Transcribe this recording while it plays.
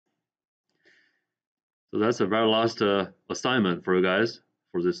So that's the very last assignment for you guys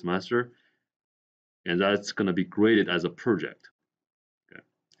for this semester, and that's going to be graded as a project. Okay.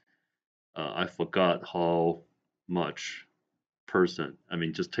 I forgot how much percent. I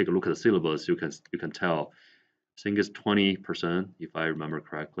mean, just take a look at the syllabus. You can tell. I think it's 20% if I remember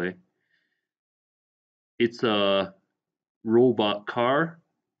correctly. It's a robot car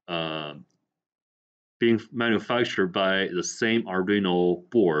being manufactured by the same Arduino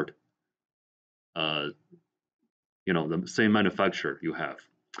board. The same manufacturer you have.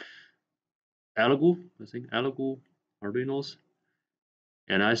 Algo, I think Algo Arduinos.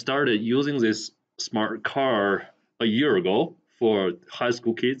 And I started using this smart car a year ago for high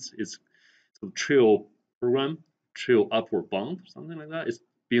school kids. It's a TRIO program, TRIO Upward Bound, something like that. It's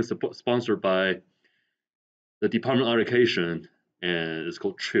being sponsored by the Department of Education, and it's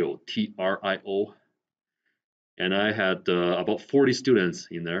called TRIO, T-R-I-O. And I had about 40 students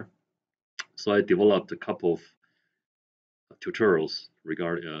in there. So I developed a couple of tutorials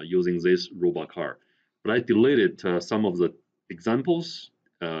regarding using this robot car. But I deleted some of the examples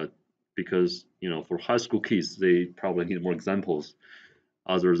because for high school kids they probably need more examples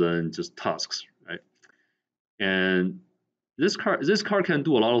other than just tasks, right? And this car can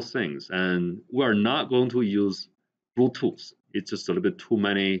do a lot of things, and we are not going to use Bluetooth. It's just a little bit too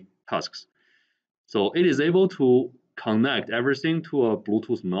many tasks. So it is able to connect everything to a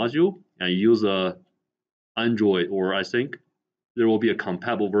Bluetooth module and use a Android, or I think there will be a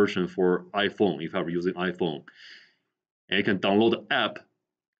compatible version for iPhone if you're using iPhone. And you can download the app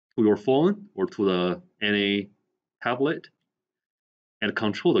to your phone or to any tablet and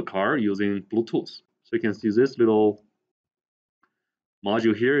control the car using Bluetooth. So you can see this little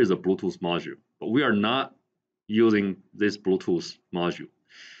module here is a Bluetooth module, but we are not using this Bluetooth module,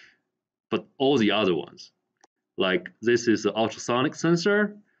 but all the other ones. Like this is an ultrasonic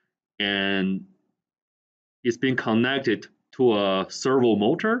sensor, and it's being connected to a servo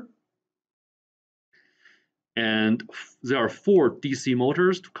motor. And there are 4 DC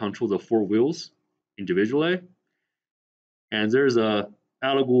motors to control the 4 wheels individually. And there's a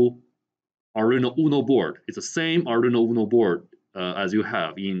Algo Arduino Uno board. It's the same Arduino Uno board as you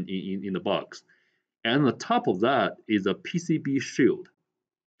have in the box. And on the top of that is a PCB shield.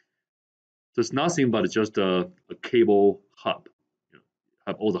 So it's nothing but just a cable hub.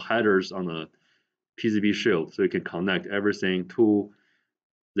 Have all the headers on the PCB shield, so you can connect everything to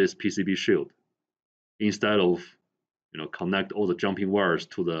this PCB shield instead of connect all the jumping wires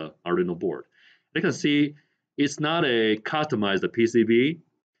to the Arduino board. You can see it's not a customized PCB.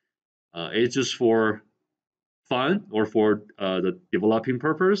 It's just for fun or for the developing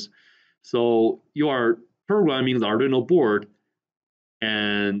purpose. So you are programming the Arduino board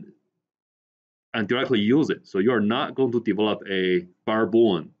and directly use it. So you are not going to develop a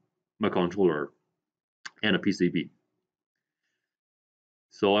bare-bone microcontroller and a PCB.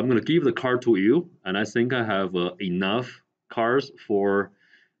 So I'm going to give the card to you, and I think I have enough cards for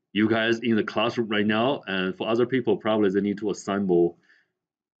you guys in the classroom right now, and for other people probably they need to assemble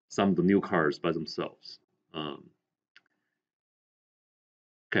some of the new cards by themselves.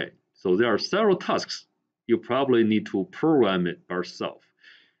 Okay, so there are several tasks you probably need to program it by yourself.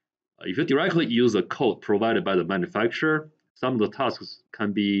 If you directly use the code provided by the manufacturer, some of the tasks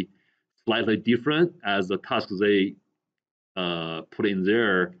can be slightly different as the tasks they put in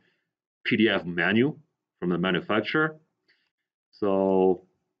their PDF menu from the manufacturer. So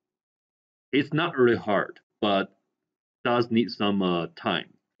it's not really hard, but does need some time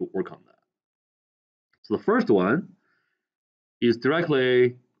to work on that. So the first one is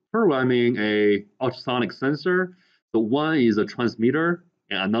directly programming a ultrasonic sensor. So one is a transmitter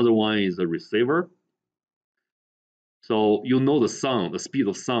and another one is a receiver. So the sound, the speed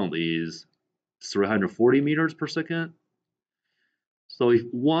of sound is 340 meters per second. So if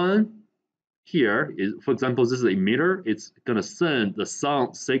one here is, for example, this is an emitter, it's gonna send the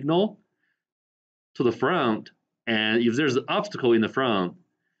sound signal to the front, and if there's an obstacle in the front,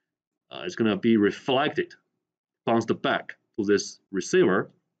 it's gonna be reflected, bounced back to this receiver.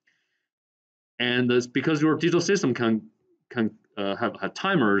 And it's because your digital system can have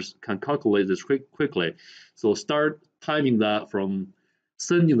timers, can calculate this quickly. So start timing that from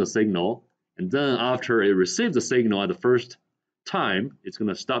sending the signal, and then after it receives the signal at the first time, it's going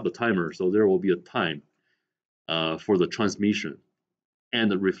to stop the timer. So there will be a time for the transmission and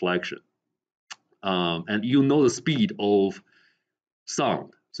the reflection. And the speed of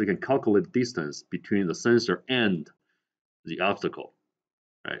sound, so you can calculate the distance between the sensor and the obstacle.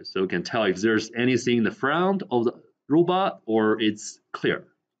 Right, so you can tell if there's anything in the front of the robot or it's clear.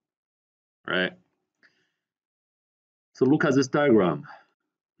 Right. So look at this diagram.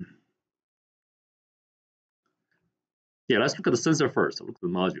 Yeah, let's look at the sensor first. Look at the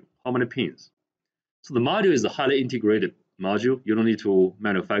module. How many pins? So the module is a highly integrated module. You don't need to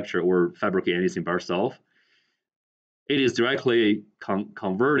manufacture or fabricate anything by yourself. It is directly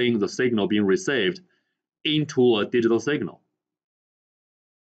converting the signal being received into a digital signal.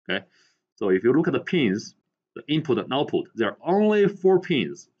 Okay, so if you look at the pins, the input and output, there are only 4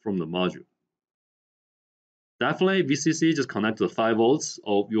 pins from the module. Definitely VCC, just connect to the 5 volts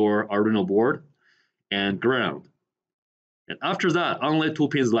of your Arduino board and ground. And after that, only 2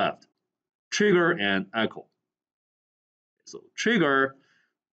 pins left, trigger and echo. So trigger,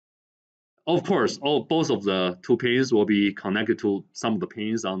 of course, both of the 2 pins will be connected to some of the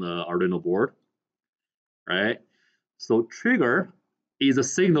pins on the Arduino board, right? So trigger is a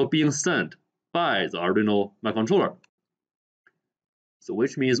signal being sent by the Arduino microcontroller. So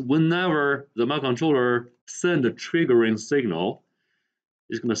which means whenever the microcontroller sends a triggering signal,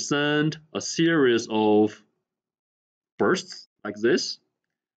 it's going to send a series of bursts like this,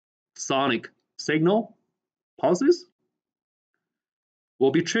 sonic signal pulses will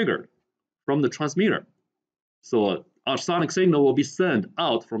be triggered from the transmitter. So a sonic signal will be sent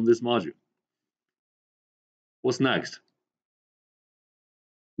out from this module. What's next?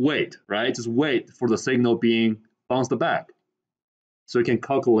 Wait, right? Just wait for the signal being bounced back so you can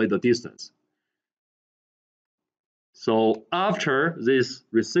calculate the distance. So after this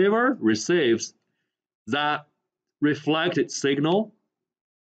receiver receives that reflected signal,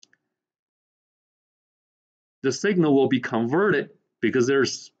 the signal will be converted because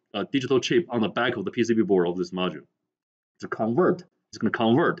there's a digital chip on the back of the PCB board of this module. It's going to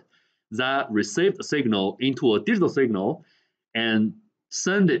convert that received signal into a digital signal and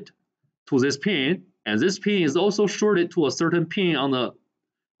send it to this pin. And this pin is also shorted to a certain pin on the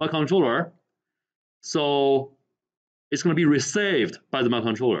microcontroller. So it's going to be received by the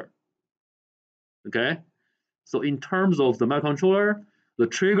microcontroller. Okay? So in terms of the microcontroller, the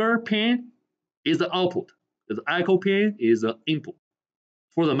trigger pin is the output. The echo pin is the input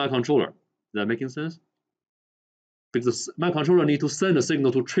for the microcontroller. Is that making sense? Because the microcontroller needs to send a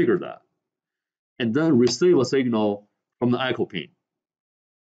signal to trigger that, and then receive a signal from the echo pin.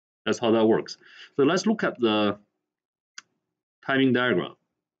 That's how that works. So let's look at the timing diagram.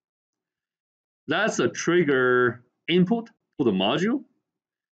 That's a trigger input to the module,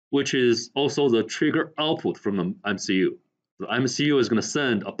 which is also the trigger output from the MCU. The MCU is going to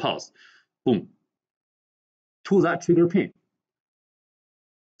send a pulse, boom, to that trigger pin.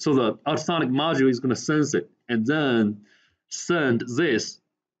 So the ultrasonic module is going to sense it and then send this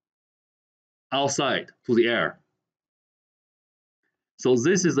outside to the air. So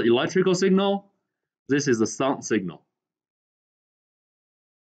this is the electrical signal. This is the sound signal.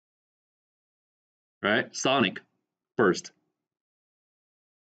 Right? Sonic first.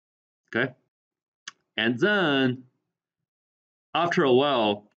 Okay? And then after a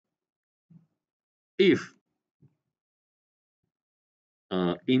while, if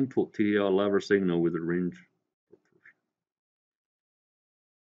input TDL lever signal with a range.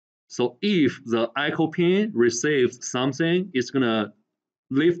 So if the echo pin receives something, it's gonna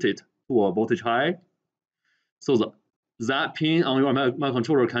lift it to a voltage high. So that pin on your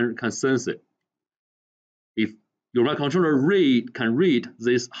microcontroller can sense it. If your microcontroller can read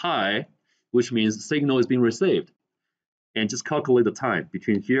this high, which means signal is being received, and just calculate the time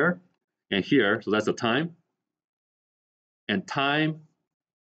between here and here. So that's the time. And time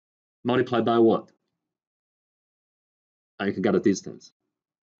multiplied by what? And you can get a distance.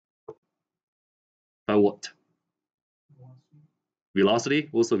 By what? Velocity.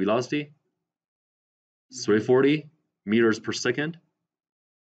 What's the velocity? 340 meters per second.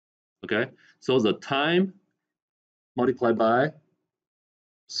 Okay, so the time multiplied by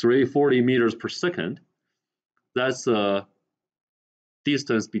 340 meters per second, that's the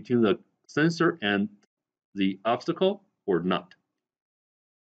distance between the sensor and the obstacle or not.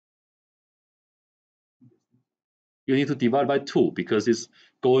 You need to divide by 2 because it's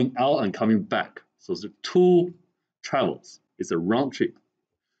going out and coming back. So it's 2 travels. It's a round trip.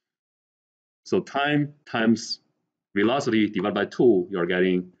 So time times velocity divided by 2, you are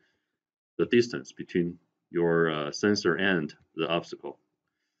getting the distance between your sensor and the obstacle.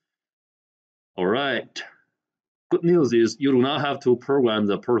 All right. Good news is you do not have to program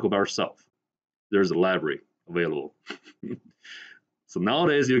the protocol by yourself. There's a library available. So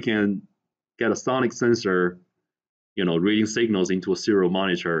nowadays you can get a sonic sensor, reading signals into a serial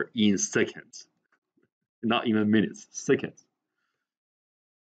monitor in seconds, not even minutes, seconds.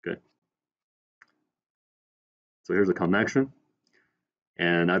 Okay. So here's a connection,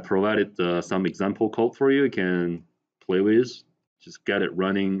 and I provided some example code for you. You can play with, just get it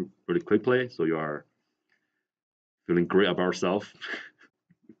running really quickly. So you are feeling great about ourselves.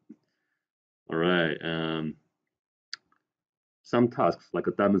 All right. Some tasks like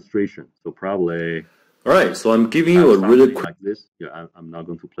a demonstration. So probably. All right. So I'm giving you a really quick. Like this. Yeah, I'm not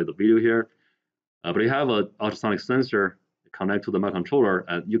going to play the video here. But you have an ultrasonic sensor connect to the microcontroller,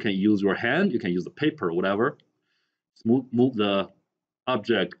 and you can use your hand, you can use the paper, whatever. Move the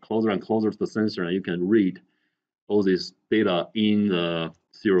object closer and closer to the sensor, and you can read all this data in the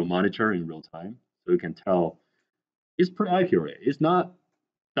serial monitor in real time. So you can tell it's pretty accurate. It's not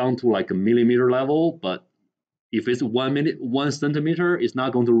down to like a millimeter level, but if it's 1 centimeter, it's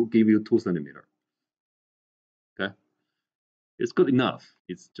not going to give you 2 centimeter. Okay, it's good enough.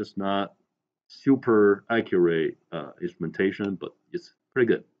 It's just not super accurate instrumentation, but it's pretty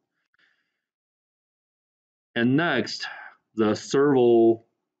good. And next, the servo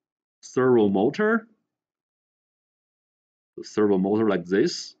motor. The servo motor like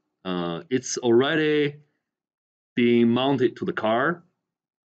this. It's already being mounted to the car.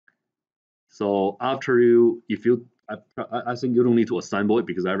 So after I think you don't need to assemble it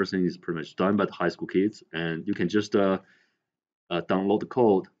because everything is pretty much done by the high school kids, and you can just download the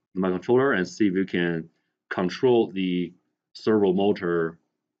code, the microcontroller, and see if you can control the servo motor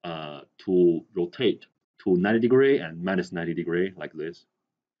to rotate to 90 degree and minus 90 degree like this.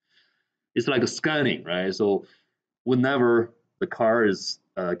 It's like a scanning, right? So whenever the car is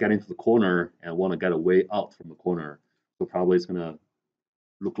getting to the corner and want to get away out from the corner, so probably it's gonna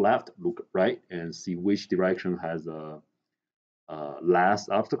look left, look right, and see which direction has less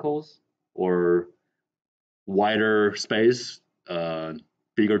obstacles or wider space,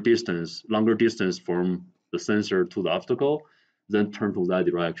 bigger distance, longer distance from the sensor to the obstacle, then turn to that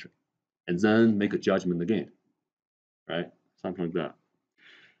direction, and then make a judgment again, right? Something like that.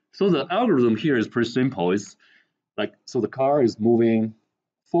 So the algorithm here is pretty simple. It's like, so the car is moving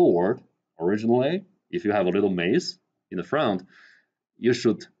forward originally. If you have a little maze in the front, you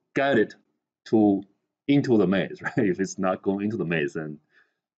should guide it into the maze, right? If it's not going into the maze, then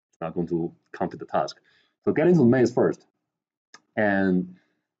it's not going to complete the task. So get into the maze first, and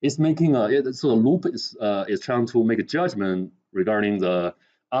it's making so the loop is trying to make a judgment regarding the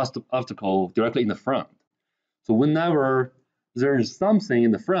obstacle directly in the front. So whenever there is something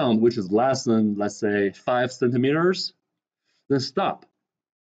in the front which is less than, let's say, 5 centimeters, then stop.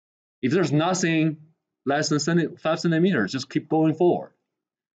 If there's nothing less than 5 centimeters, just keep going forward.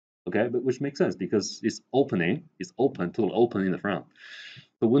 Okay, but which makes sense because it's opening, it's open, total open in the front.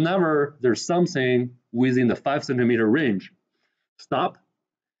 So whenever there's something within the 5 centimeter range, stop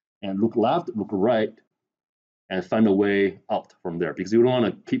and look left, look right, and find a way out from there because you don't want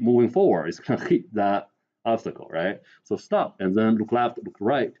to keep moving forward. It's going to hit that obstacle, right? So stop and then look left, look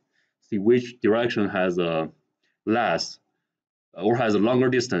right, see which direction has a less or has a longer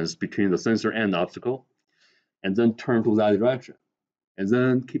distance between the sensor and the obstacle, and then turn to that direction, and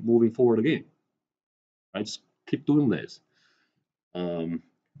then keep moving forward again. Right? Just keep doing this.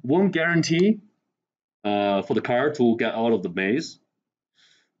 Won't guarantee for the car to get out of the maze.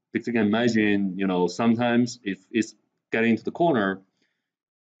 Because you can imagine, sometimes if it's getting to the corner,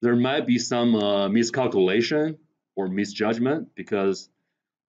 there might be some miscalculation or misjudgment because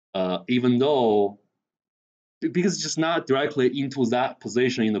even though, because it's just not directly into that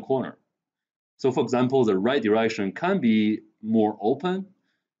position in the corner. So for example, the right direction can be more open,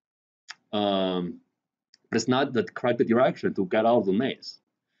 but it's not the correct direction to get out of the maze.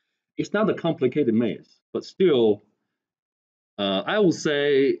 It's not a complicated maze, but still, I would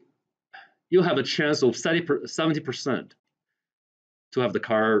say you have a chance of 70% to have the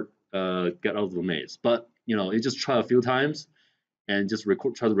car get out of the maze. But you just try a few times and just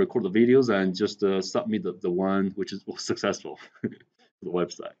try to record the videos and just submit the one which is successful to the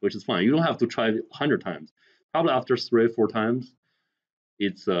website, which is fine. You don't have to try 100 times. Probably after 3 or 4 times,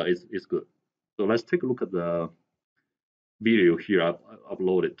 it's good. So let's take a look at the video here. I've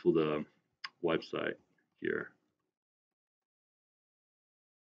uploaded to the website here.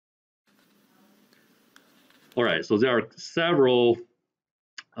 All right, so there are several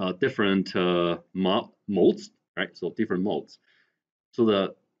different modes, right? So different modes. So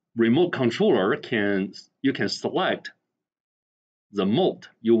the remote controller you can select the mode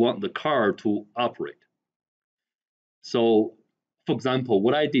you want the car to operate. So, for example,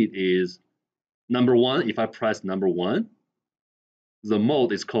 what I did is number 1. If I press number 1, the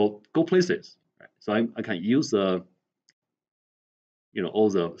mode is called Go Places. Right? So I can use all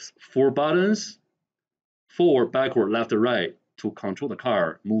the 4 buttons, forward, backward, left, or right to control the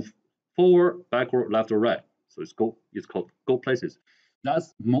car, move forward, backward, left, or right. So it's called Go Places.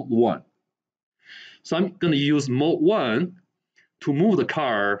 That's mode 1. So I'm going to use mode 1 to move the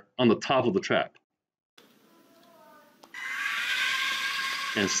car on the top of the track.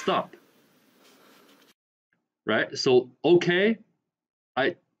 and stop. Right? So OK,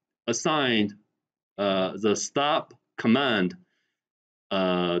 I assigned the stop command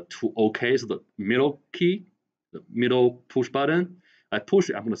to OK, so the middle key, the middle push button. I push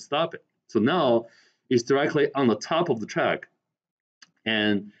it, I'm going to stop it. So now it's directly on the top of the track,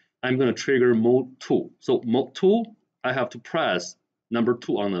 and I'm going to trigger mode 2. So mode 2, I have to press number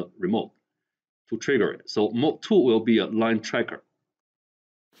 2 on the remote to trigger it. So mode 2 will be a line tracker.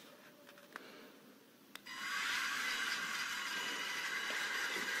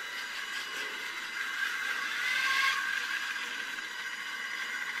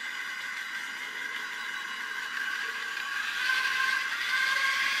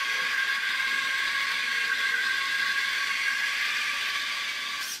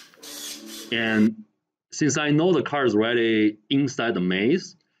 And since I know the car is already inside the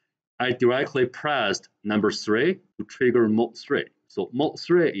maze, I directly pressed number 3 to trigger mode 3. So mode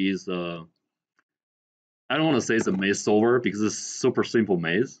 3 is, I don't want to say it's a maze solver because it's super simple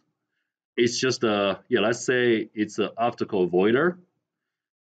maze. It's just let's say it's an optical avoider.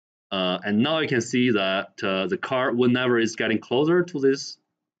 And now you can see that the car, whenever it's getting closer to this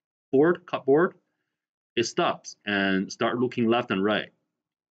cupboard, it stops and start looking left and right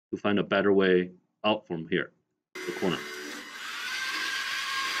to find a better way out from here, the corner.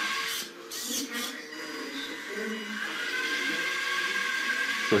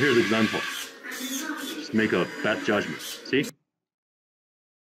 So here's an example. Just make a bad judgment. See?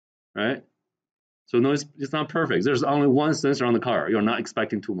 Right? So no, it's not perfect. There's only one sensor on the car. You're not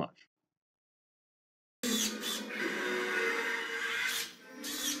expecting too much.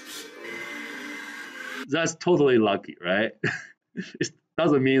 That's totally lucky, right? It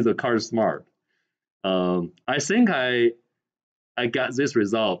doesn't mean the car is smart. I think I got this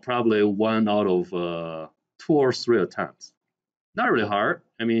result probably 1 out of 2 or 3 attempts. Not really hard.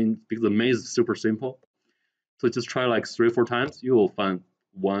 I mean, because the maze is super simple. So just try like 3 or 4 times. You will find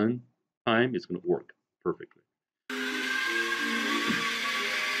one time it's going to work perfectly.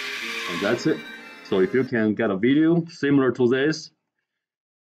 And that's it. So if you can get a video similar to this,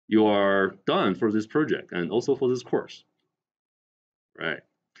 you are done for this project and also for this course. Right.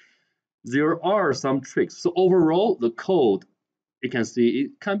 There are some tricks. So overall, the code, you can see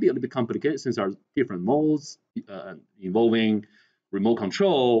it can be a little bit complicated since there are different modes involving remote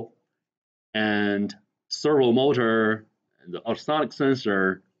control and servo motor and the ultrasonic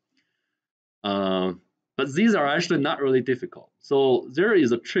sensor. But these are actually not really difficult. So there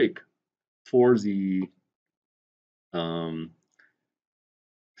is a trick for the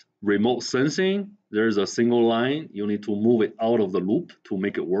remote sensing. There's a single line. You need to move it out of the loop to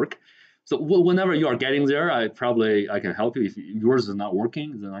make it work. So whenever you are getting there, I can help you. If yours is not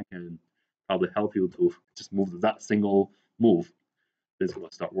working, then I can probably help you to just move that single move. This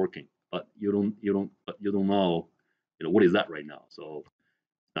will start working. But you don't know, what is that right now. So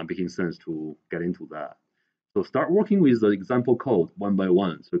it's not making sense to get into that. So start working with the example code one by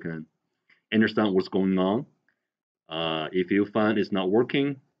one, so you can understand what's going on. If you find it's not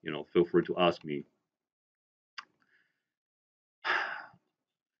working, feel free to ask me.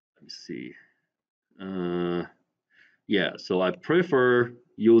 Let me see. Yeah, so I prefer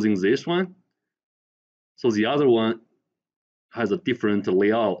using this one. So the other one has a different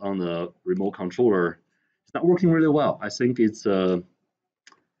layout on the remote controller. It's not working really well. I think it's a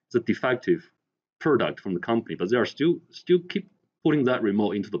defective product from the company, but they are still keep putting that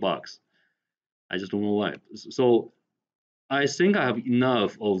remote into the box. I just don't know why. So I think I have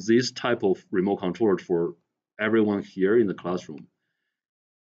enough of this type of remote controller for everyone here in the classroom.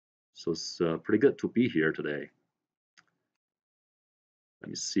 So it's pretty good to be here today. Let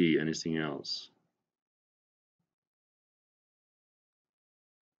me see anything else.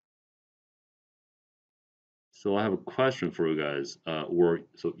 So I have a question for you guys.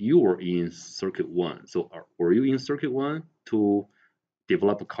 So you were in circuit 1. So were you in circuit 1 to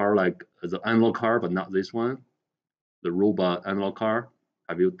develop a car like the analog car, but not this one, the robot analog car?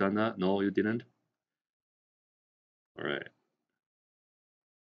 Have you done that? No, you didn't. All right.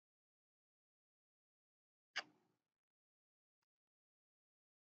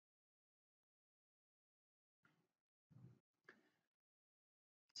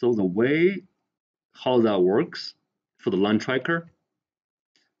 So the way how that works for the line tracker,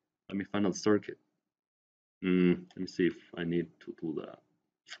 let me find out the circuit. Let me see if I need to do that.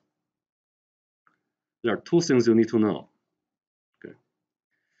 There are 2 things you need to know. Okay.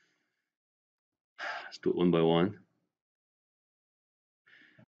 Let's do it one by one.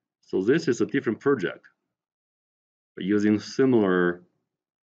 So this is a different project, but using similar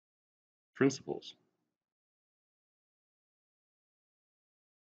principles.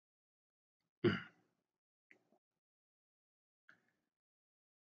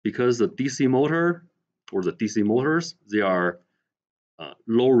 because the DC motor or the DC motors, they are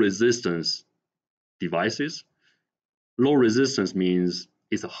low resistance devices. Low resistance means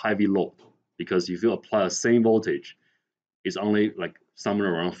it's a heavy load, because if you apply the same voltage, it's only like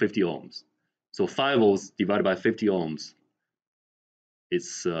somewhere around 50 ohms. So 5 volts divided by 50 ohms,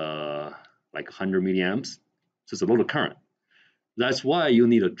 it's like 100 milliamps. So it's a lot of current. That's why you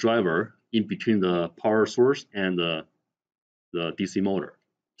need a driver in between the power source and the DC motor.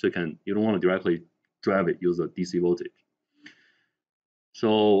 So you don't want to directly drive it, use a DC voltage.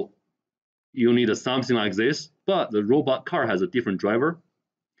 So you need something like this, but the robot car has a different driver.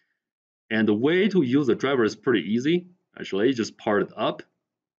 And the way to use the driver is pretty easy. Actually, you just power it up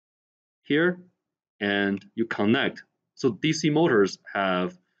here and you connect. So DC motors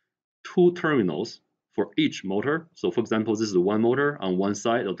have 2 terminals for each motor. So for example, this is one motor on one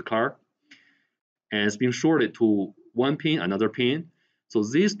side of the car, and it's being shorted to one pin, another pin. So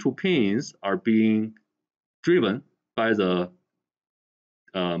these 2 pins are being driven by the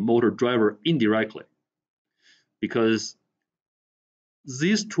motor driver indirectly, because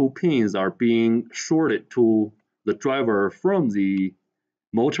these 2 pins are being shorted to the driver from the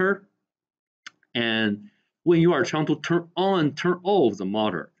motor. And when you are trying to turn on, turn off the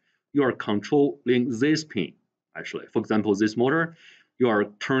motor, you are controlling this pin. Actually, for example, this motor, you are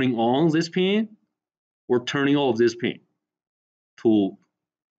turning on this pin or turning off this pin to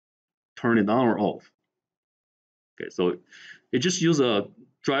turn it on or off. Okay, so it just uses a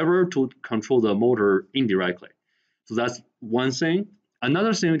driver to control the motor indirectly. So that's one thing.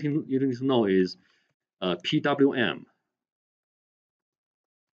 Another thing you need to know is PWM.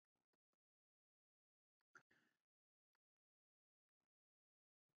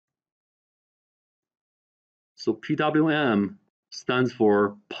 So PWM stands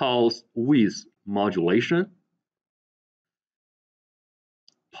for pulse width modulation.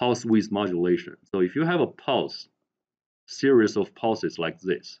 Pulse width modulation. So if you have a pulse, series of pulses like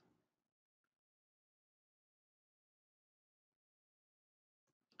this,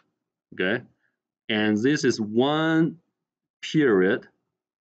 okay, and this is one period,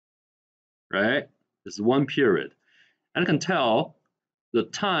 right? This is one period, and I can tell the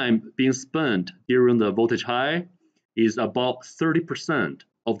time being spent during the voltage high is about 30%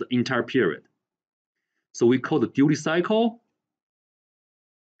 of the entire period. So we call the duty cycle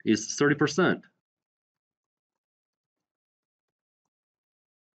is 30%.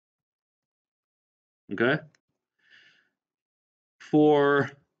 Okay. For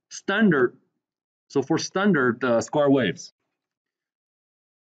standard square waves,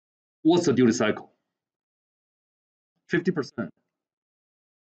 what's the duty cycle? 50%.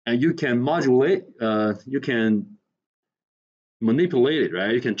 And you can modulate, you can manipulate it,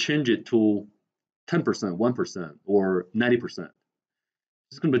 right? You can change it to 10%, 1%, or 90%.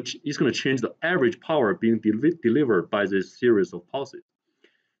 It's going to change the average power being delivered by this series of pulses,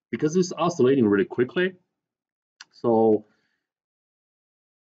 because it's oscillating really quickly. So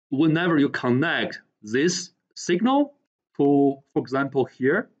whenever you connect this signal to, for example,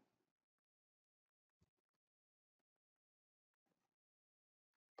 here,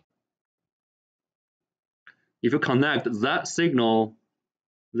 if you connect that signal,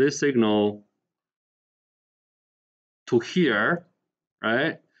 this signal to here,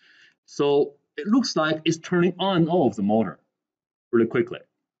 right? So it looks like it's turning on and off the motor really quickly.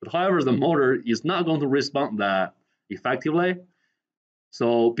 But however, the motor is not going to respond that effectively.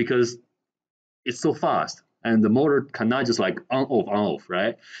 So because it's so fast and the motor cannot just like on off,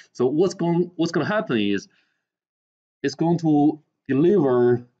 right? So what's going to happen is it's going to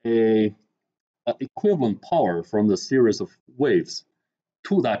deliver a equivalent power from the series of waves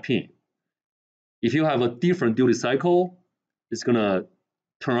to that pin. If you have a different duty cycle, it's gonna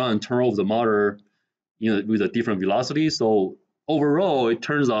turn on and turn off the motor, with a different velocity. So overall, it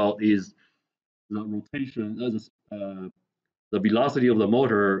turns out is the rotation, the velocity of the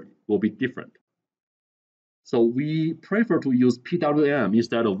motor will be different. So we prefer to use PWM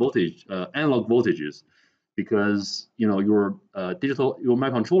instead of analog voltages, because your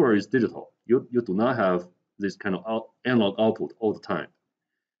microcontroller is digital. You do not have this kind of analog output all the time.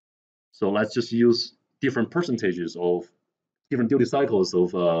 So let's just use different percentages of different duty cycles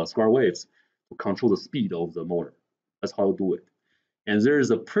of square waves to control the speed of the motor. That's how to do it. And there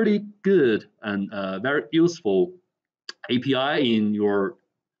is a pretty good and very useful API in your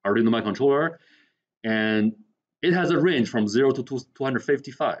Arduino microcontroller, and it has a range from 0 to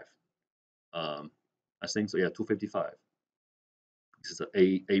 255. I think so, yeah, 255. This is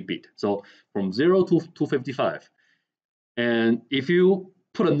a bit. So from 0 to 255. And if you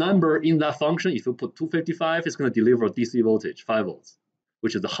put a number in that function, if you put 255, it's going to deliver DC voltage, 5 volts.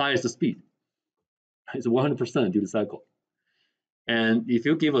 which is the highest speed. It's 100% duty cycle. And if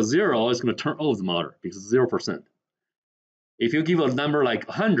you give a 0, it's going to turn off the motor because it's 0%. If you give a number like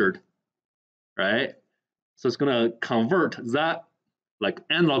 100, right? So it's going to convert that like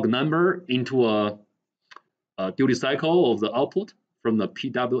analog number into a duty cycle of the output from the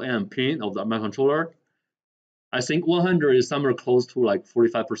PWM pin of the microcontroller. I think 100 is somewhere close to like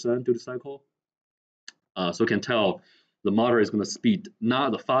 45% duty cycle. So you can tell the motor is going to speed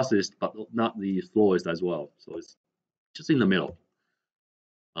not the fastest, but not the slowest as well. So it's just in the middle.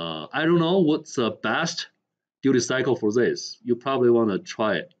 I don't know what's the best duty cycle for this. You probably want to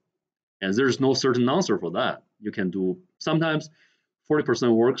try it. And there's no certain answer for that. You can do sometimes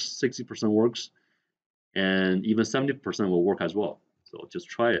 40% works, 60% works, and even 70% will work as well. So just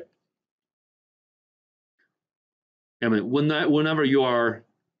try it. I mean, whenever you are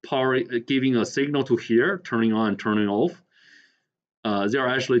giving a signal to here, turning on, turning off, there are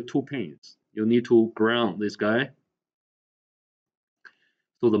actually 2 pins. You need to ground this guy.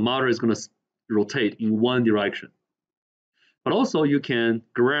 So the motor is going to rotate in one direction. But also you can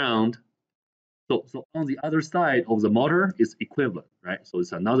ground. So on the other side of the motor is equivalent, right? So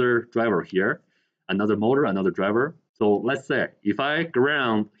it's another driver here, another motor, another driver. So let's say if I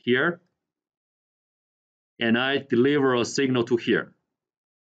ground here and I deliver a signal to here,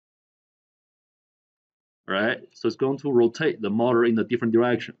 right? So it's going to rotate the motor in a different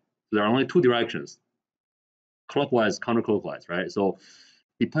direction. So there are only 2 directions, clockwise, counterclockwise, right? So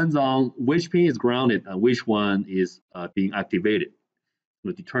depends on which pin is grounded and which one is being activated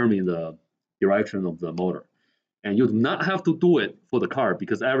to determine the direction of the motor. And you do not have to do it for the car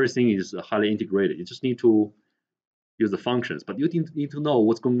because everything is highly integrated. You just need to use the functions, but you need to know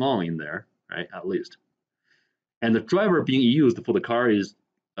what's going on in there, right? At least. And the driver being used for the car is,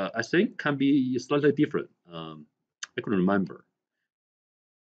 I think, can be slightly different. I couldn't remember,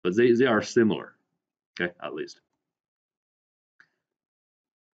 but they are similar, okay, at least.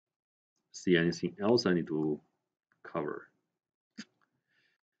 See anything else I need to cover?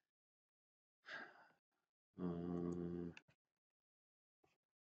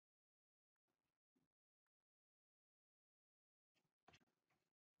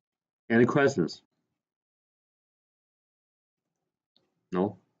 Any questions?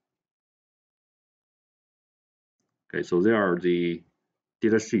 No? Okay, so there are the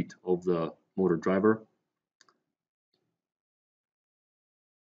data sheet of the motor driver.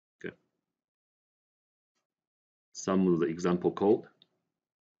 Okay. Some of the example code.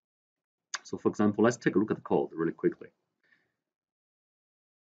 So for example, let's take a look at the code really quickly.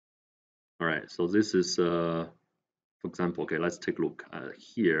 All right, so this is, for example, okay, let's take a look at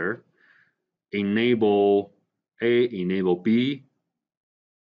here. Enable A, enable B.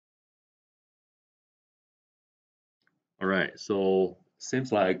 All right, so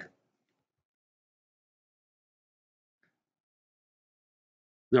seems like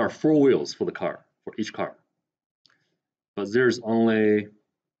there are 4 wheels for the car, for each car. But there's only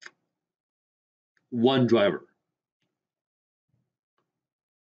 1 driver.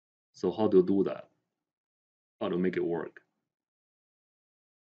 So how do you do that? How to make it work?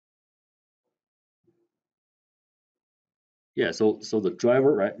 Yeah, so the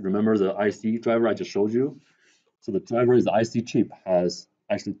driver, right? Remember the IC driver I just showed you? So the driver is the IC chip has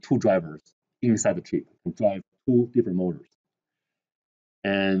actually 2 drivers inside the chip to drive 2 different motors.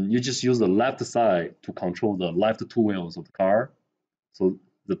 And you just use the left side to control the left 2 wheels of the car. So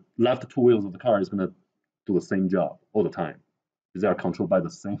the left 2 wheels of the car is going to do the same job all the time because they are controlled by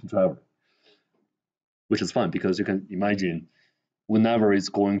the same driver, which is fun because you can imagine whenever it's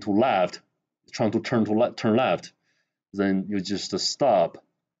going to left, trying to turn left, then you just stop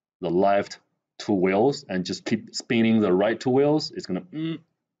the left 2 wheels and just keep spinning the right 2 wheels. It's going to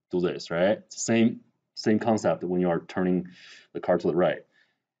do this, right? Same concept when you are turning the car to the right.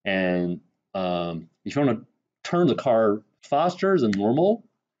 And if you want to turn the car faster than normal,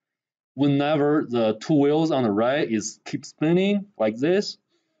 whenever the 2 wheels on the right keep spinning like this,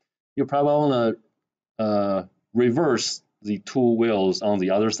 you probably want to reverse the 2 wheels on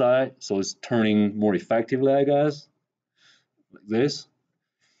the other side, so it's turning more effectively, I guess, like this.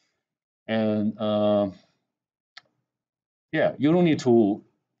 And yeah, you don't need to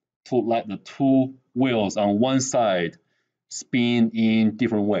let the 2 wheels on one side spin in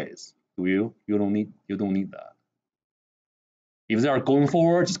different ways, do you? You don't need that. If they are going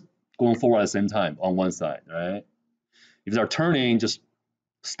forward, just going forward at the same time on one side, right? If they're turning, just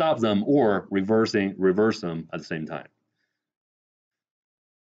stop them or reverse them at the same time.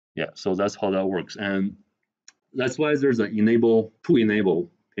 Yeah, so that's how that works. And that's why there's two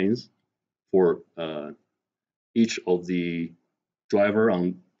enable pins for each of the driver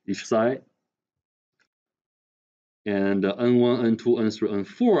on each side. And N1, N2, N3,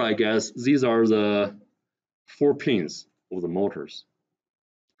 N4, I guess these are the 4 pins of the motors.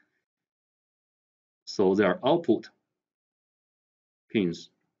 So they are output pins.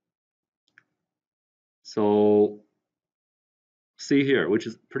 So see here, which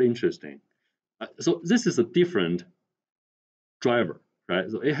is pretty interesting. So this is a different driver, right?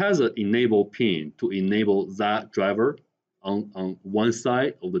 So it has an enable pin to enable that driver on one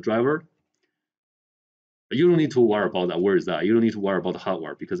side of the driver. You don't need to worry about that. Where is that? You don't need to worry about the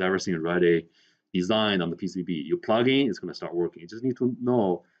hardware because everything is already designed on the PCB. You plug in, it's going to start working. You just need to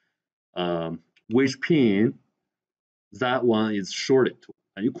know which pin that one is shorted to,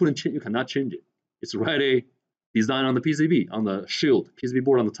 and you cannot change it. It's already designed on the PCB, on the shield PCB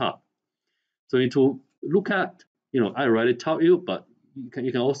board on the top. So you need to look at, I already taught you, but you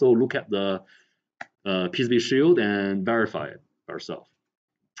can also look at the PCB shield and verify it yourself.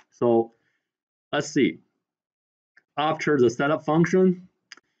 So let's see. After the setup function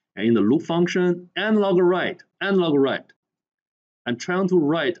and in the loop function, analog write. I'm trying to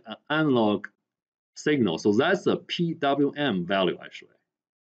write an analog signal. So that's a PWM value actually.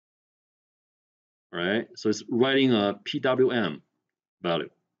 Right? So it's writing a PWM value.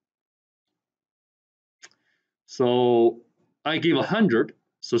 So I give 100,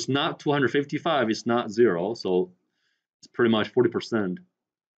 so it's not 255, it's not 0, so it's pretty much 40%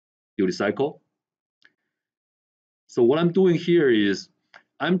 duty cycle. So what I'm doing here is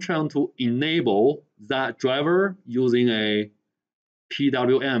I'm trying to enable that driver using a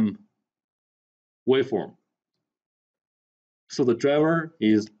PWM waveform. So the driver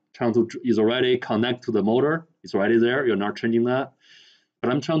is already connected to the motor, it's already there, you're not changing that.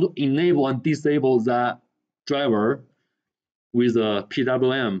 But I'm trying to enable and disable that driver with a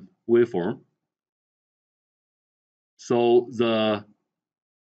PWM waveform. So the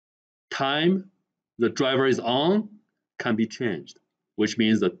time the driver is on can be changed, which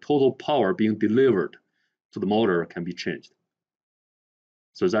means the total power being delivered to the motor can be changed.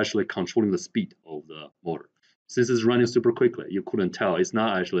 So it's actually controlling the speed of the motor. Since it's running super quickly, you couldn't tell. It's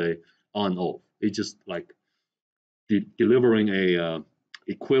not actually on off. It's just like delivering a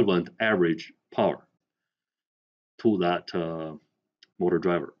equivalent average power to that motor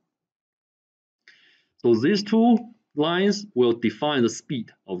driver. So these two lines will define the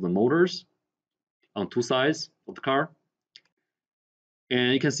speed of the motors on two sides of the car.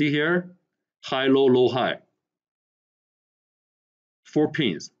 And you can see here, high, low, low, high. 4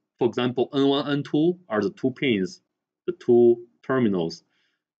 pins. For example, N1, N2 are the 2 pins, the 2 terminals,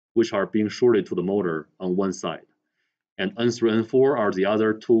 which are being shorted to the motor on one side. And N3, N4 are the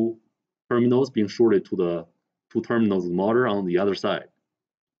other 2 terminals being shorted to the 2 terminals of the motor on the other side.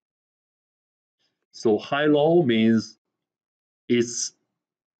 So high-low means it's,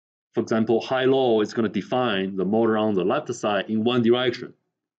 for example, high-low is going to define the motor on the left side in one direction.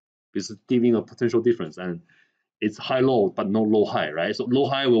 It's giving a potential difference, and it's high-low but no low-high, right? So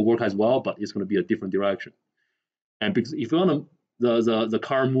low-high will work as well, but it's going to be a different direction. And because if you want the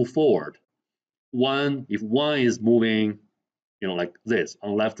car move forward, if one is moving, like this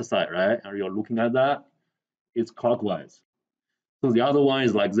on left side, right? And you're looking at that, it's clockwise. So the other one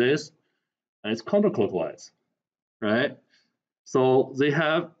is like this, and it's counterclockwise, right? So they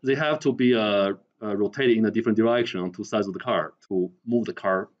have to be rotated in a different direction on two sides of the car to move the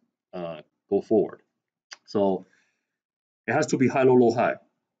car go forward. So it has to be high, low, low, high.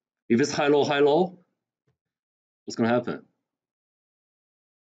 If it's high, low, what's going to happen?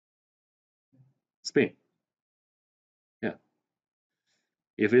 Spin. Yeah.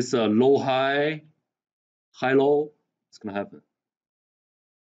 If it's a low, high, high, low, what's going to happen?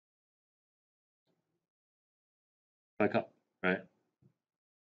 Back up, right?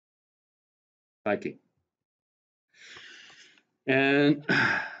 Backing. And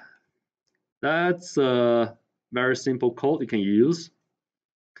that's a very simple code you can use.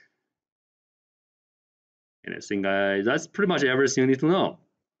 And I think that's pretty much everything you need to know.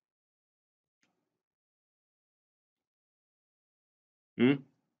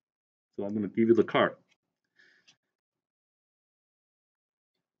 So I'm going to give you the card.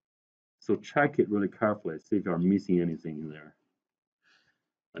 So check it really carefully, see if you're missing anything in there.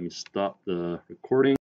 Let me stop the recording.